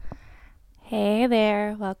Hey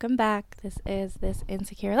there, welcome back. This is This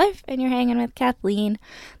Insecure Life, and you're hanging with Kathleen.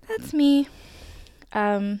 That's me.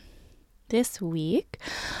 Um, this week,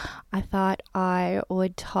 I thought I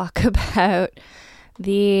would talk about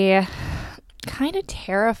the kind of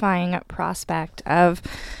terrifying prospect of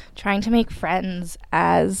trying to make friends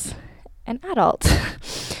as an adult,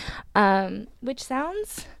 which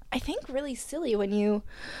sounds, I think, really silly when you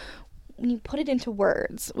put it into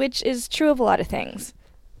words, which is true of a lot of things.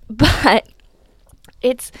 But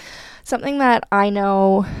it's something that I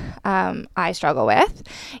know I struggle with,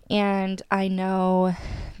 and I know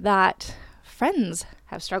that friends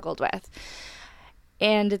have struggled with.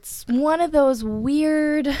 And it's one of those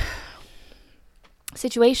weird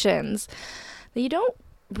situations that you don't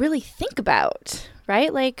really think about,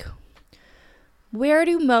 right? Like, where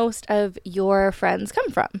do most of your friends come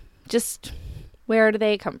from? Just where do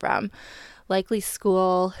they come from? Likely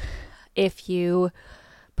school, if you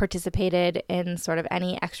participated in sort of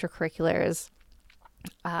any extracurriculars,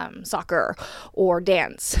 soccer or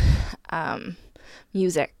dance,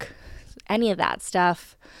 music, any of that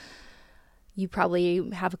stuff. You probably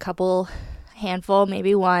have a handful,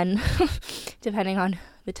 maybe one, depending on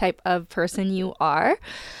the type of person you are,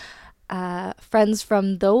 friends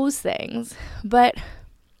from those things. But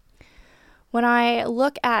when I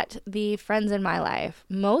look at the friends in my life,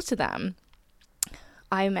 most of them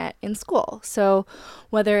I met in school. So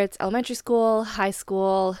whether it's elementary school, high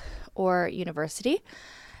school, or university,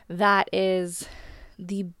 that is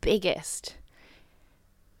the biggest,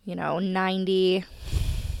 2%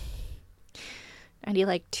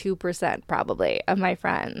 probably of my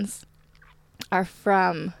friends are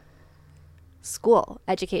from school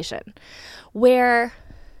education, where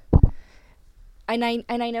and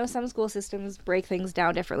I know some school systems break things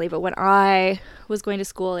down differently, but when I was going to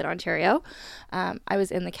school in Ontario, I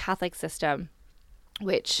was in the Catholic system,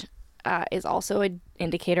 which is also an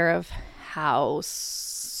indicator of how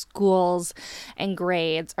schools and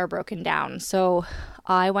grades are broken down. So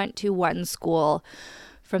I went to one school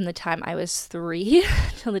from the time I was 3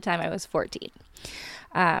 till the time I was 14.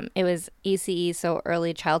 It was ECE, so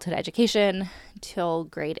early childhood education, till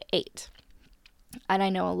grade 8. And I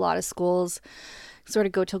know a lot of schools sort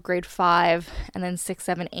of go till grade 5, and then 6,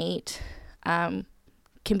 7, 8 can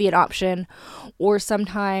be an option. Or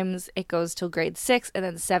sometimes it goes till grade 6, and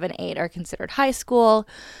then 7, 8 are considered high school.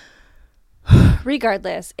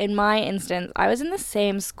 Regardless, in my instance, I was in the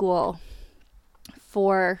same school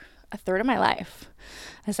for a third of my life,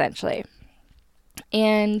 essentially.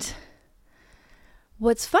 And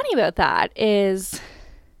what's funny about that is,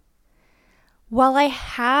 while I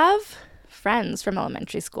have friends from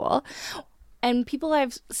elementary school and people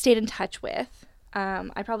I've stayed in touch with,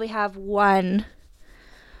 I probably have one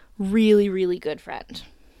really, really good friend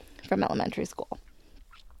from elementary school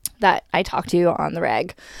that I talk to on the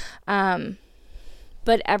reg.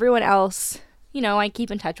 But everyone else, I keep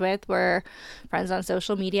in touch with. We're friends on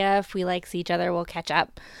social media. If we see each other, we'll catch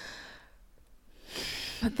up.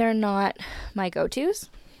 But they're not my go-tos,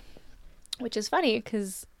 which is funny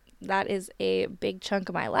because that is a big chunk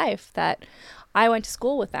of my life that I went to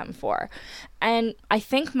school with them for. And I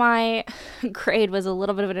think my grade was a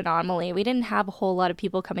little bit of an anomaly. We didn't have a whole lot of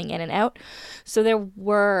people coming in and out. So the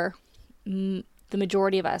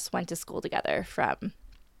majority of us went to school together from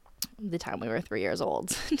the time we were 3 years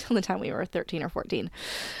old until the time we were 13 or 14.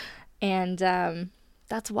 And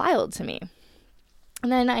that's wild to me.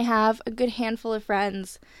 And then I have a good handful of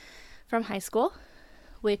friends from high school,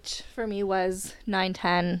 which for me was 9,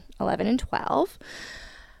 10, 11, and 12.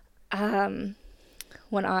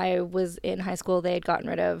 When I was in high school, they had gotten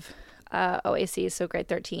rid of OAC, so grade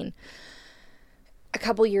 13, a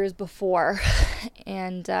couple years before.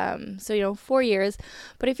 And so 4 years.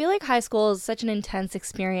 But I feel like high school is such an intense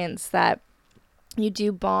experience that you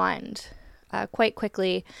do bond quite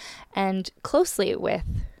quickly and closely with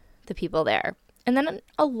the people there. And then not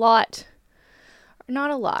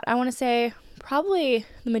a lot, I want to say probably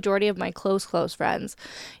the majority of my close friends,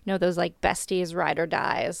 those besties, ride or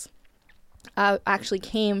dies, actually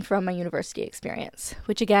came from my university experience,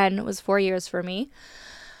 which again was 4 years for me.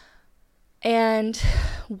 And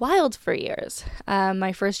wild for years.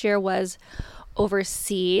 My first year was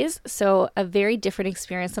overseas, so a very different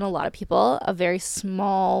experience than a lot of people, a very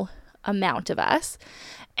small amount of us,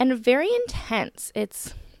 and very intense.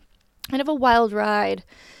 It's kind of a wild ride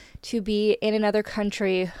to be in another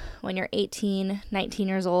country when you're 18, 19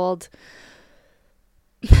 years old,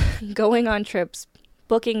 going on trips,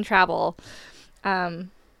 booking travel,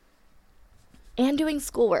 and doing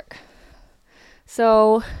schoolwork.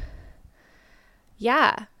 So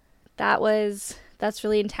yeah, that's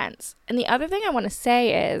really intense. And the other thing I want to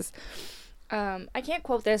say is, I can't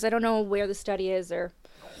quote this. I don't know where the study is or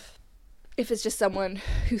if it's just someone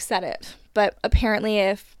who said it. But apparently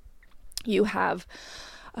if you have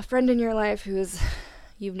a friend in your life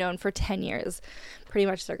you've known for 10 years, pretty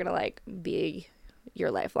much they're going to like be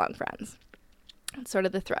your lifelong friends. It's sort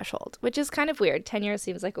of the threshold, which is kind of weird. 10 years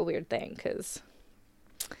seems like a weird thing because,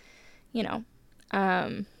 you know,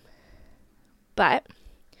 but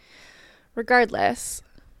regardless,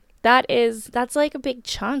 that's like a big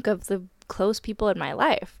chunk of the close people in my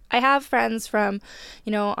life. I have friends from,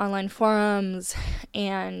 online forums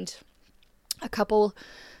and a couple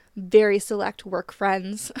very select work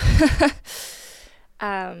friends.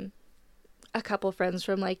 A couple friends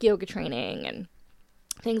from like yoga training and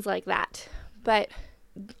things like that. But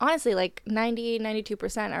honestly, like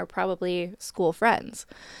 92% are probably school friends.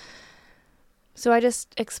 So I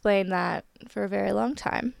just explained that for a very long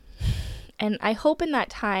time. And I hope in that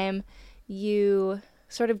time you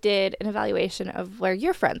sort of did an evaluation of where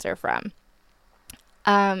your friends are from.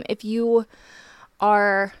 If you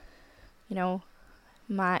are,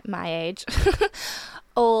 my age,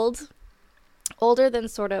 older than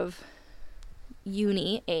sort of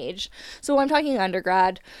uni age. So when I'm talking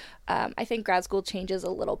undergrad, I think grad school changes a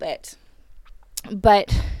little bit.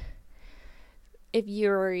 But if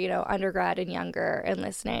you're, undergrad and younger and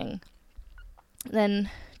listening, then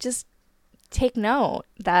just take note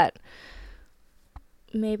that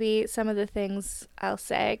maybe some of the things I'll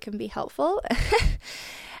say can be helpful.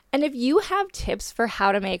 And if you have tips for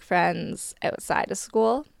how to make friends outside of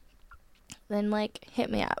school, then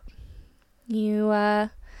hit me up. You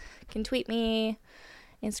can tweet me,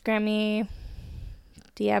 Instagram me,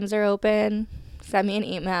 DMs are open, send me an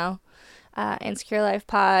email, Insecure Life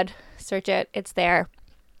Pod, search it, it's there.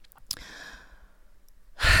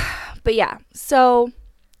 But yeah, so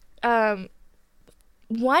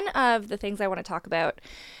one of the things I want to talk about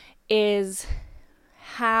is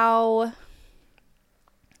how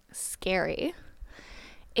scary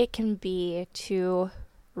it can be to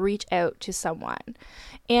reach out to someone.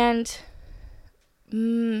 And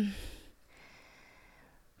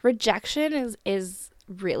rejection is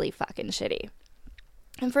really fucking shitty.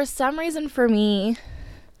 And for some reason for me,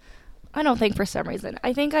 I don't think for some reason,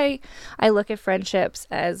 I think I look at friendships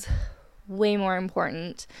as way more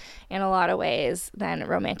important in a lot of ways than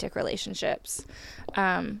romantic relationships.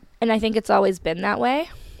 And I think it's always been that way.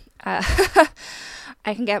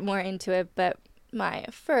 I can get more into it, but my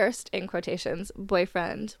first, in quotations,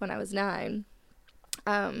 boyfriend when I was 9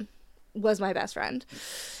 was my best friend.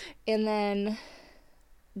 And then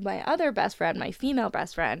my other best friend, my female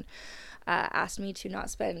best friend, asked me to not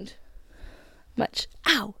spend much.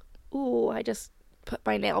 Ow! Ooh, I just put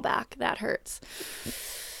my nail back. That hurts.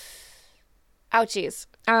 Ouchies.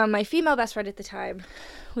 My female best friend at the time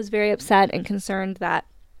was very upset and concerned that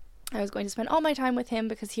I was going to spend all my time with him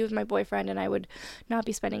because he was my boyfriend and I would not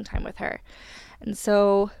be spending time with her. And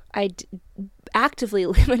so I actively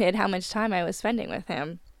limited how much time I was spending with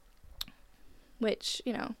him, which,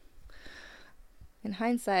 in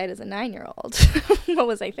hindsight as a 9-year-old, what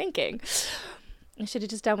was I thinking? I should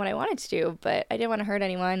have just done what I wanted to do, but I didn't want to hurt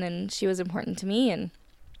anyone and she was important to me and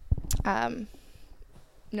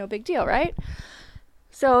no big deal, right?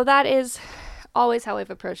 So that is always how I've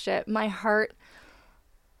approached it. My heart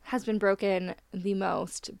has been broken the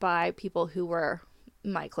most by people who were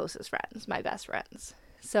my closest friends, my best friends.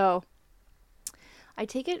 So I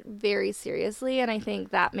take it very seriously, and I think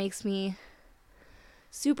that makes me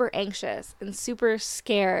super anxious and super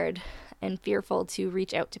scared and fearful to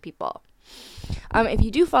reach out to people. If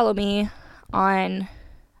you do follow me on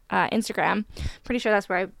Instagram, pretty sure that's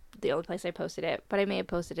where the only place I posted it, but I may have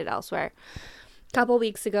posted it elsewhere. A couple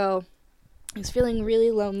weeks ago, I was feeling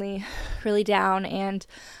really lonely, really down, and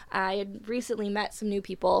I had recently met some new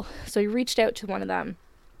people, so I reached out to one of them.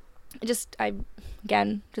 Just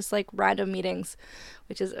like random meetings,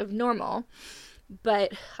 which is normal,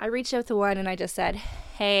 but I reached out to one and I just said,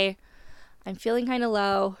 hey, I'm feeling kind of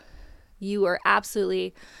low. You are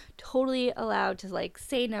absolutely, totally allowed to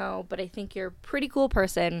say no, but I think you're a pretty cool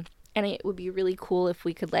person, and it would be really cool if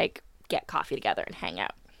we could get coffee together and hang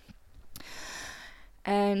out.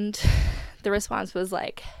 And the response was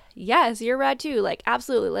yes, you're rad too.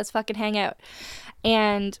 Absolutely, let's fucking hang out.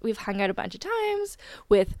 And we've hung out a bunch of times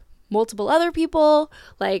with multiple other people.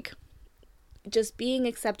 Just being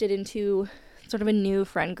accepted into sort of a new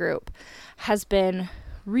friend group has been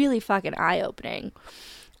really fucking eye-opening.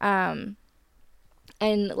 And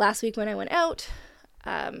last week when I went out,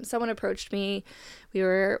 someone approached me. We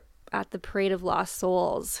were at the Parade of Lost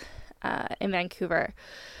Souls in Vancouver,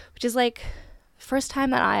 which is first time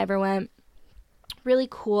that I ever went. Really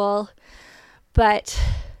cool, but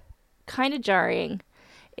kind of jarring.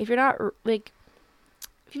 If you're not, like,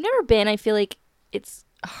 if you've never been, I feel like it's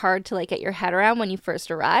hard to, like, get your head around when you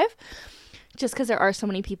first arrive, just because there are so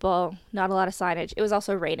many people, not a lot of signage. It was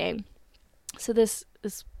also raining. So this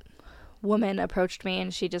woman approached me,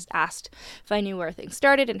 and she just asked if I knew where things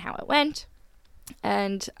started and how it went.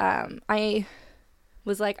 And I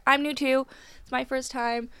was like, I'm new too. It's my first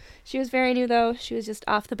time. She was very new, though. She was just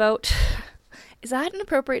off the boat. Is that an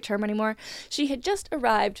appropriate term anymore? She had just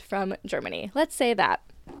arrived from Germany. Let's say that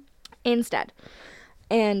instead.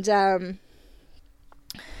 And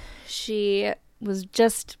she was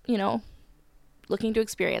just, looking to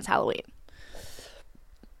experience Halloween.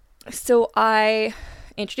 So I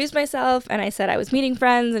introduced myself, and I said I was meeting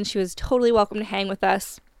friends, and she was totally welcome to hang with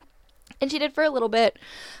us. And she did for a little bit.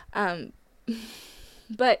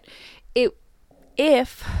 But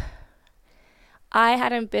if I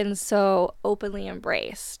hadn't been so openly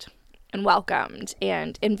embraced and welcomed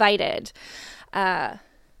and invited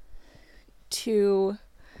to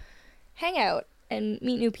hang out and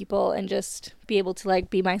meet new people and just be able to, like,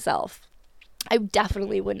 be myself, I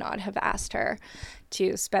definitely would not have asked her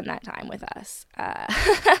to spend that time with us.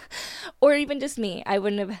 Or even just me. I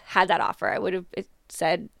wouldn't have had that offer. I would have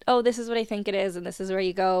said, oh, this is what I think it is, and this is where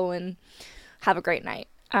you go, and have a great night.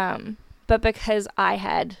 But because I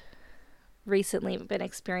had recently been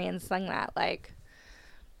experiencing that, like,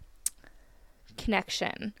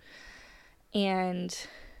 connection and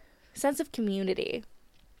sense of community,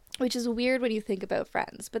 which is weird when you think about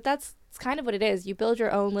friends, but that's kind of what it is. You build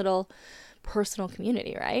your own little personal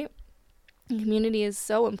community, right? And community is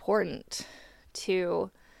so important to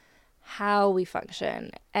how we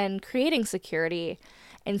function, and creating security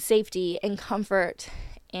and safety and comfort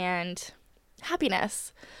and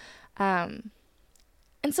happiness, and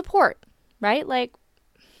support, right? Like,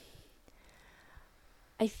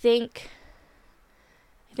 I think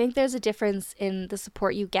there's a difference in the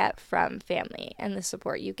support you get from family and the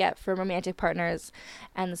support you get from romantic partners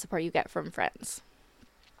and the support you get from friends.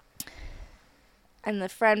 And the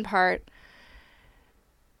friend part,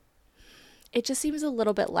 it just seems a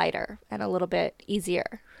little bit lighter and a little bit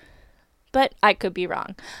easier. But I could be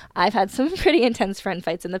wrong. I've had some pretty intense friend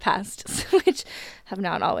fights in the past, which have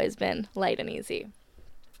not always been light and easy.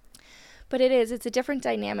 But it's a different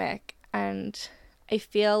dynamic, and I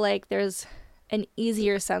feel like there's an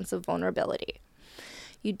easier sense of vulnerability.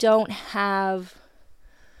 You don't have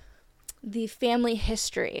the family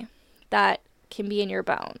history that can be in your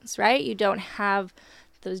bones, right? You don't have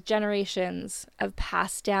those generations of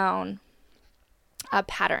passed down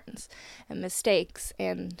patterns and mistakes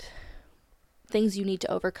and things you need to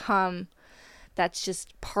overcome. That's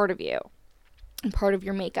just part of you and part of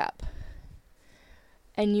your makeup.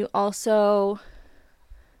 And you also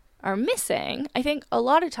are missing, I think, a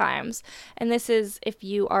lot of times, and this is if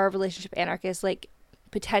you are a relationship anarchist, like,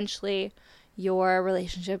 potentially your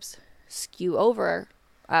relationships skew over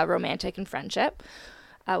romantic and friendship,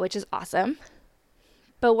 which is awesome.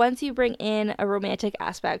 But once you bring in a romantic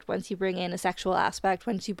aspect, once you bring in a sexual aspect,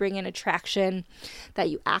 once you bring in attraction that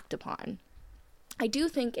you act upon, I do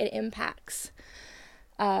think it impacts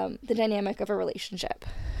the dynamic of a relationship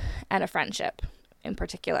and a friendship in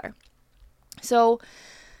particular. So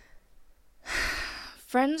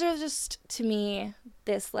friends are just, to me,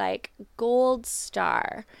 this, like, gold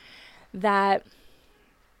star that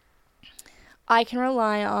I can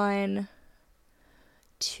rely on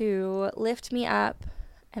to lift me up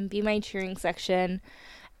and be my cheering section,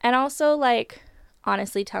 and also, like,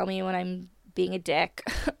 honestly tell me when I'm being a dick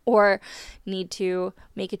or need to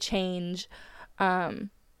make a change,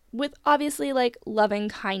 with obviously, like, loving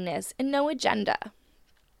kindness and no agenda.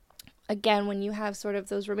 Again, when you have sort of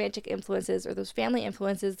those romantic influences or those family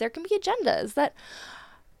influences, there can be agendas. That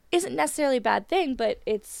isn't necessarily a bad thing, but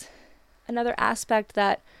it's another aspect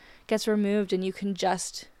that gets removed and you can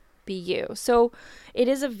just be you. So it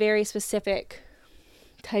is a very specific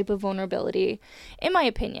type of vulnerability, in my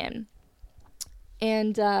opinion.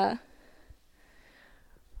 And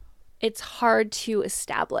it's hard to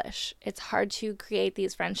establish. It's hard to create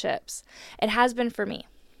these friendships. It has been for me.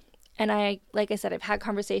 And like I said, I've had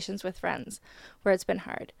conversations with friends where it's been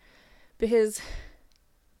hard. Because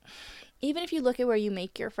even if you look at where you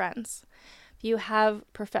make your friends, if you have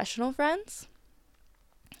professional friends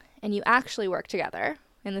and you actually work together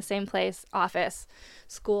in the same place, office,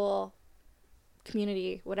 school,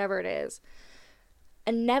 community, whatever it is,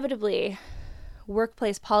 inevitably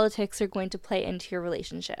workplace politics are going to play into your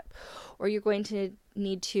relationship, or you're going to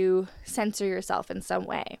need to censor yourself in some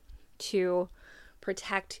way to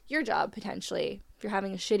protect your job, potentially. If you're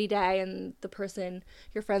having a shitty day and the person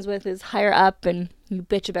you're friends with is higher up and you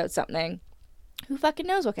bitch about something, who fucking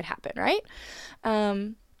knows what could happen, right?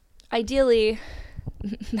 Ideally,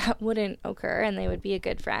 that wouldn't occur and they would be a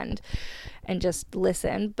good friend and just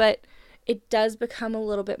listen, but it does become a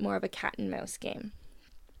little bit more of a cat and mouse game.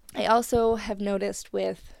 I also have noticed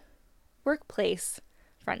with workplace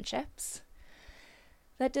friendships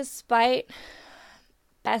that despite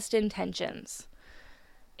best intentions,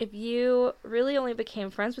 if you really only became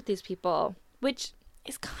friends with these people, which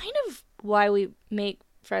is kind of why we make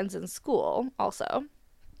friends in school also,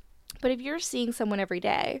 but if you're seeing someone every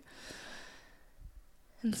day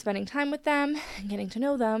and spending time with them and getting to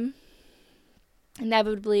know them,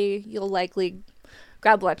 inevitably you'll likely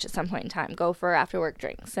grab lunch at some point in time, go for after work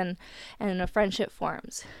drinks, and a friendship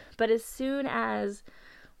forms. But as soon as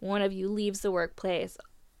one of you leaves the workplace,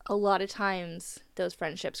 a lot of times those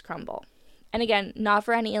friendships crumble. And again, not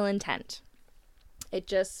for any ill intent. It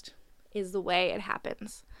just is the way it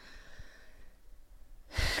happens.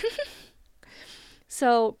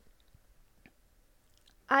 So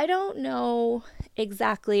I don't know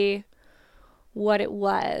exactly what it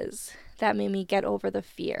was that made me get over the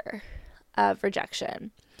fear of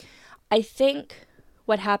rejection. I think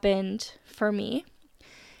what happened for me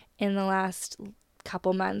in the last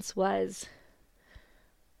couple months was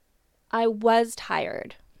I was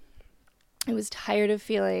tired. I was tired of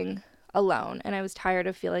feeling alone, and I was tired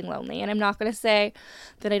of feeling lonely. And I'm not going to say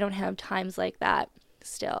that I don't have times like that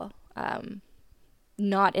still.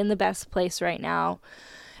 Not in the best place right now.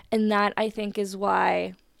 And that, I think, is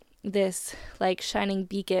why this like shining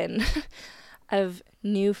beacon of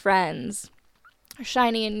new friends,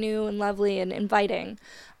 shiny and new and lovely and inviting,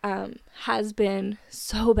 has been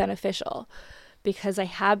so beneficial, because I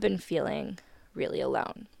have been feeling really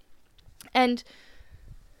alone. And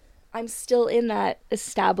I'm still in that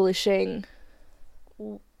establishing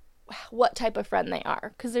what type of friend they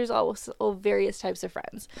are, because there's also various types of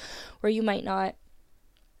friends where you might not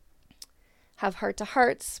have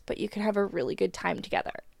heart-to-hearts, but you can have a really good time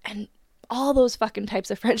together. And all those fucking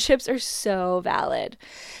types of friendships are so valid.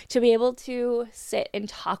 To be able to sit and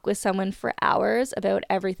talk with someone for hours about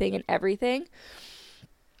everything and everything,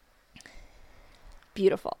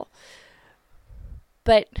 beautiful.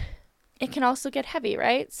 But it can also get heavy,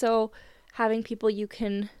 right? So having people you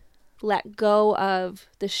can let go of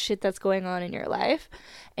the shit that's going on in your life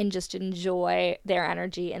and just enjoy their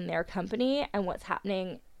energy and their company and what's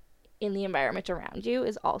happening in the environment around you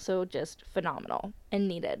is also just phenomenal and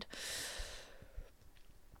needed.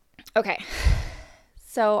 Okay,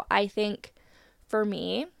 so I think for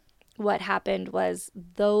me, what happened was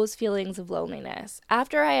those feelings of loneliness.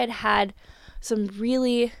 After I had had some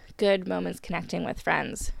really good moments connecting with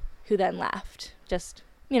friends who then left, just,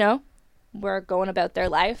 were going about their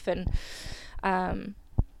life and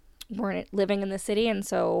weren't living in the city and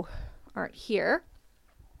so aren't here,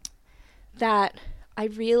 that I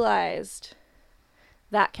realized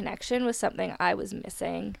that connection was something I was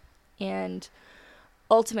missing, and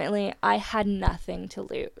ultimately I had nothing to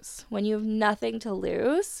lose. When you have nothing to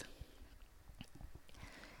lose,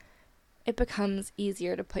 it becomes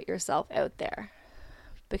easier to put yourself out there,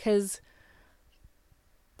 because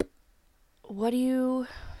what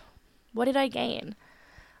did I gain?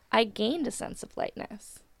 I gained a sense of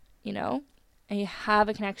lightness, and you have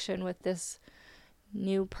a connection with this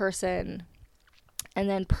new person and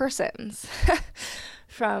then persons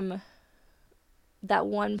from that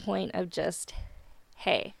one point of just,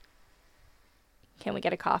 hey, can we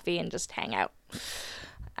get a coffee and just hang out?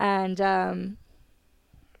 And I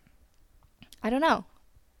don't know.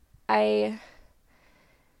 I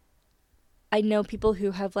know people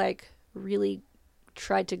who have like really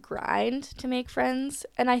tried to grind to make friends,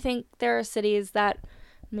 and I think there are cities that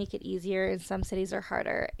make it easier and some cities are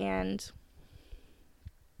harder, and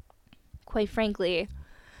quite frankly,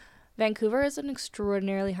 Vancouver is an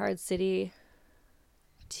extraordinarily hard city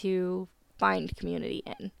to find community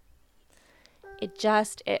in. It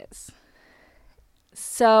just is.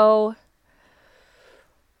 So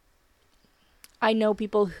I know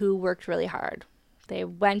people who worked really hard. They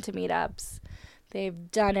went to meetups. They've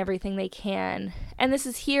done everything they can. And this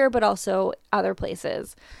is here, but also other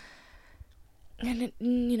places. And,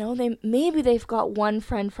 they've got one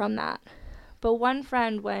friend from that. But one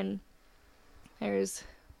friend when there's,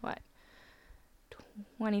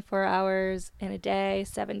 24 hours in a day,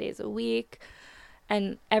 7 days a week,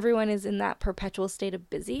 and everyone is in that perpetual state of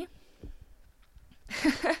busy.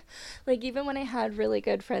 Like, even when I had really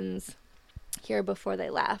good friends here before they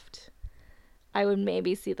left, I would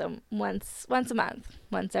maybe see them once a month,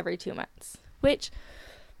 once every 2 months, which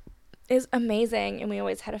is amazing, and we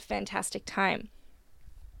always had a fantastic time.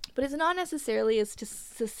 But it's not necessarily a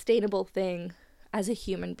sustainable thing as a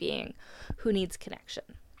human being who needs connection.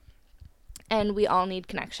 And we all need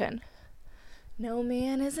connection. No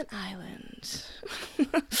man is an island.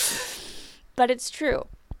 But it's true.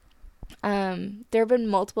 There have been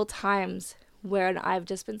multiple times where I've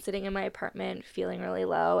just been sitting in my apartment feeling really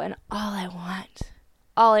low, and all I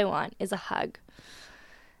want is a hug.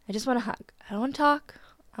 I just want a hug. I don't want to talk.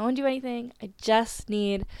 I don't want to do anything. I just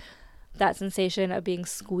need that sensation of being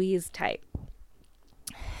squeezed tight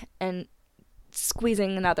and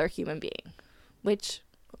squeezing another human being, which,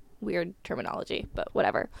 weird terminology, but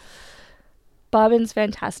whatever. Bobbin's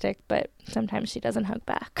fantastic, but sometimes she doesn't hug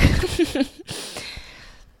back.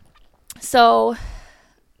 So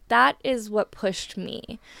that is what pushed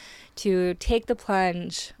me to take the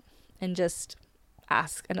plunge and just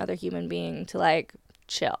ask another human being to like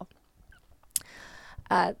chill.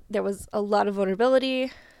 There was a lot of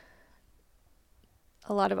vulnerability,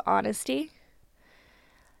 a lot of honesty,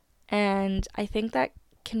 and I think that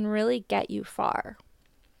can really get you far.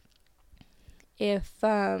 If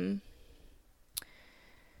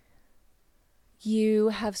you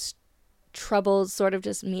have troubles sort of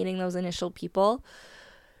just meeting those initial people,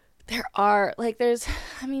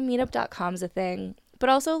 meetup.com is a thing, but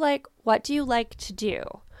also like, what do you like to do?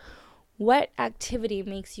 What activity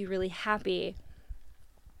makes you really happy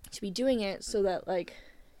to be doing it so that like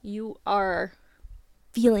you are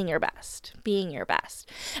feeling your best, being your best?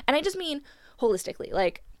 And I just mean holistically,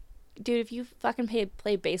 like, dude, if you fucking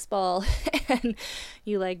play baseball and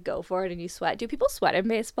you like go for it and you sweat, do people sweat in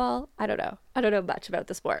baseball? I don't know much about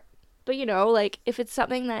the sport. But, you know, like, if it's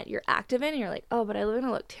something that you're active in and you're like, oh, but I'm going to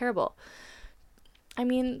look terrible. I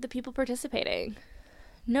mean, the people participating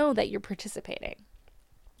know that you're participating.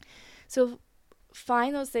 So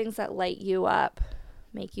find those things that light you up,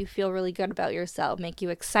 make you feel really good about yourself, make you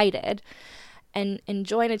excited, and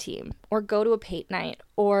join a team or go to a Pate night.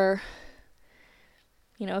 Or,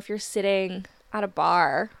 you know, if you're sitting at a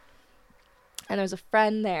bar and there's a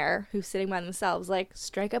friend there who's sitting by themselves, like,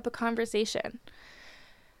 strike up a conversation.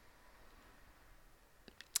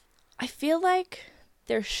 I feel like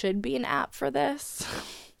there should be an app for this.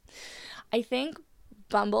 I think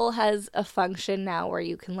Bumble has a function now where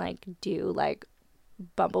you can like do like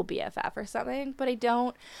Bumble BFF or something, but I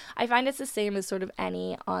find it's the same as sort of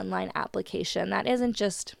any online application that isn't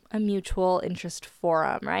just a mutual interest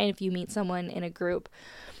forum, right? If you meet someone in a group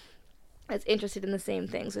that's interested in the same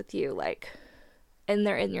things with you, like, and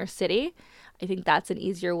they're in your city, I think that's an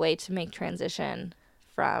easier way to make transition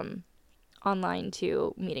from online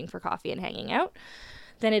to meeting for coffee and hanging out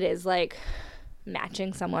than it is like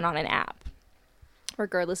matching someone on an app,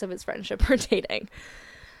 regardless of its friendship or dating.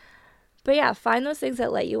 But yeah, find those things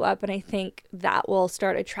that light you up, and I think that will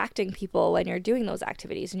start attracting people when you're doing those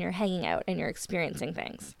activities and you're hanging out and you're experiencing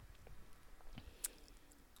things.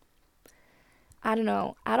 I don't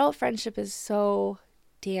know, adult friendship is so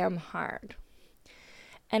damn hard.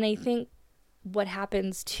 And I think what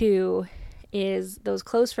happens too is those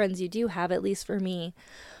close friends you do have, at least for me,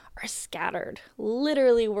 are scattered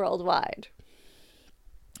literally worldwide.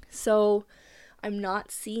 So I'm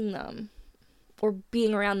not seeing them or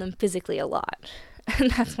being around them physically a lot.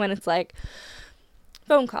 And that's when it's like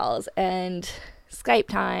phone calls and Skype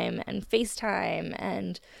time and FaceTime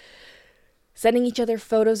and sending each other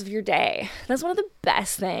photos of your day. That's one of the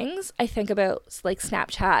best things I think about, like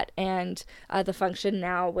Snapchat and the function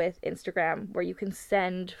now with Instagram where you can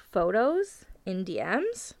send photos in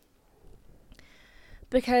DMs,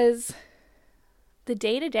 because the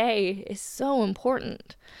day-to-day is so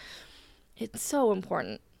important. It's so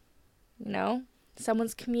important, you know?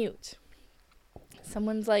 Someone's commute,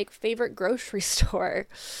 someone's like favorite grocery store,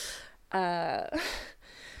 the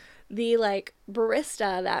like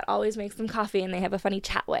barista that always makes them coffee and they have a funny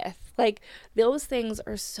chat with. Like, those things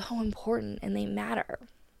are so important and they matter.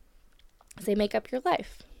 They make up your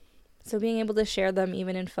life. So being able to share them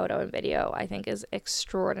even in photo and video, I think, is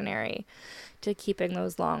extraordinary to keeping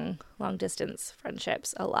those long distance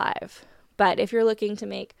friendships alive. But if you're looking to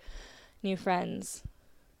make new friends,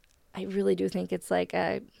 I really do think it's like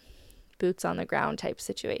a boots on the ground type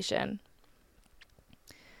situation.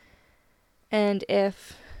 And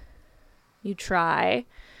if you try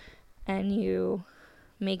and you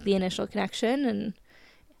make the initial connection and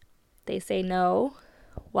they say no,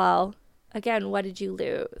 well, again, what did you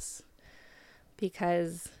lose?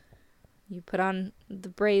 Because you put on the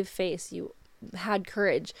brave face, you had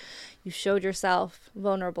courage, you showed yourself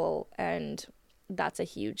vulnerable, and that's a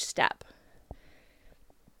huge step.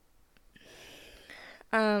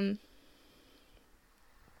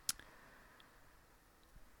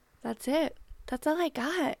 That's it. That's all I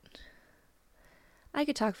got. I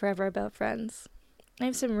could talk forever about friends. I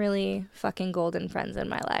have some really fucking golden friends in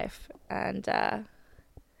my life, and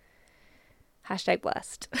hashtag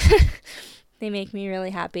blessed. They make me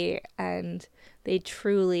really happy, and they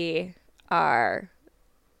truly are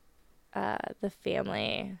the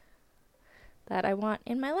family that I want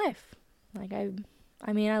in my life. Like, I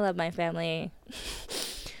mean, I love my family,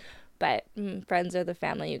 but friends are the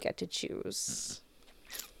family you get to choose.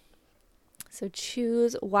 So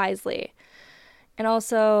choose wisely. And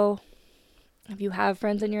also, if you have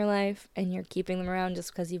friends in your life and you're keeping them around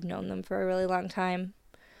just because you've known them for a really long time,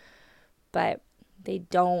 but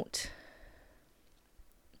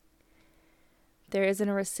there isn't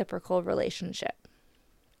a reciprocal relationship.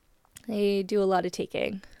 They do a lot of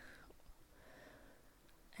taking.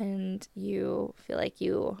 And you feel like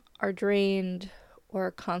you are drained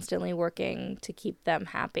or constantly working to keep them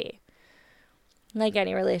happy. Like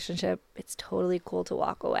any relationship, it's totally cool to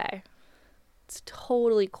walk away. It's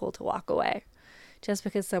totally cool to walk away. Just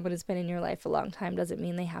because someone has been in your life a long time doesn't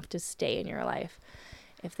mean they have to stay in your life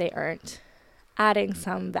if they aren't adding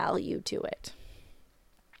some value to it.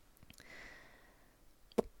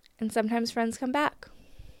 And sometimes friends come back.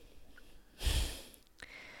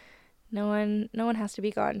 No one has to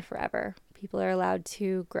be gone forever. People are allowed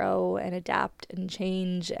to grow and adapt and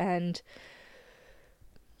change, and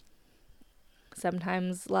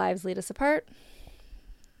sometimes lives lead us apart,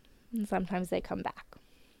 and sometimes they come back.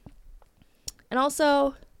 And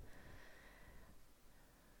also,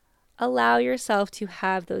 allow yourself to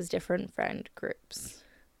have those different friend groups,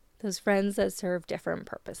 those friends that serve different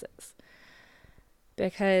purposes.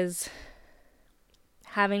 Because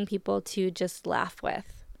having people to just laugh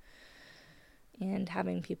with, and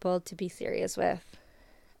having people to be serious with,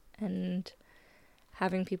 and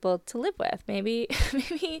having people to live with. Maybe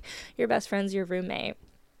your best friend's your roommate.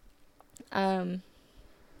 They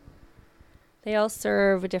all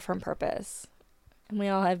serve a different purpose. And we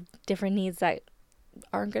all have different needs that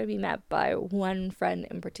aren't going to be met by one friend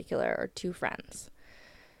in particular or two friends.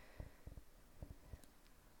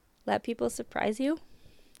 Let people surprise you,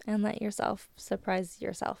 and let yourself surprise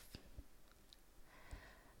yourself.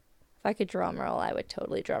 If I could drum roll, I would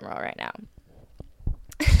totally drum roll right now.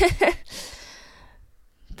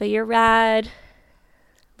 But you're rad.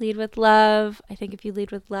 Lead with love. I think if you lead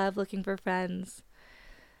with love, looking for friends,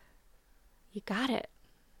 you got it.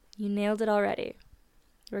 You nailed it already,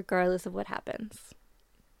 regardless of what happens.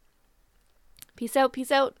 Peace out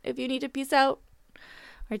if you need to peace out,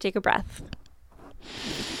 or take a breath.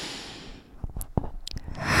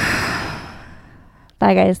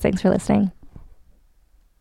 Bye, guys. Thanks for listening.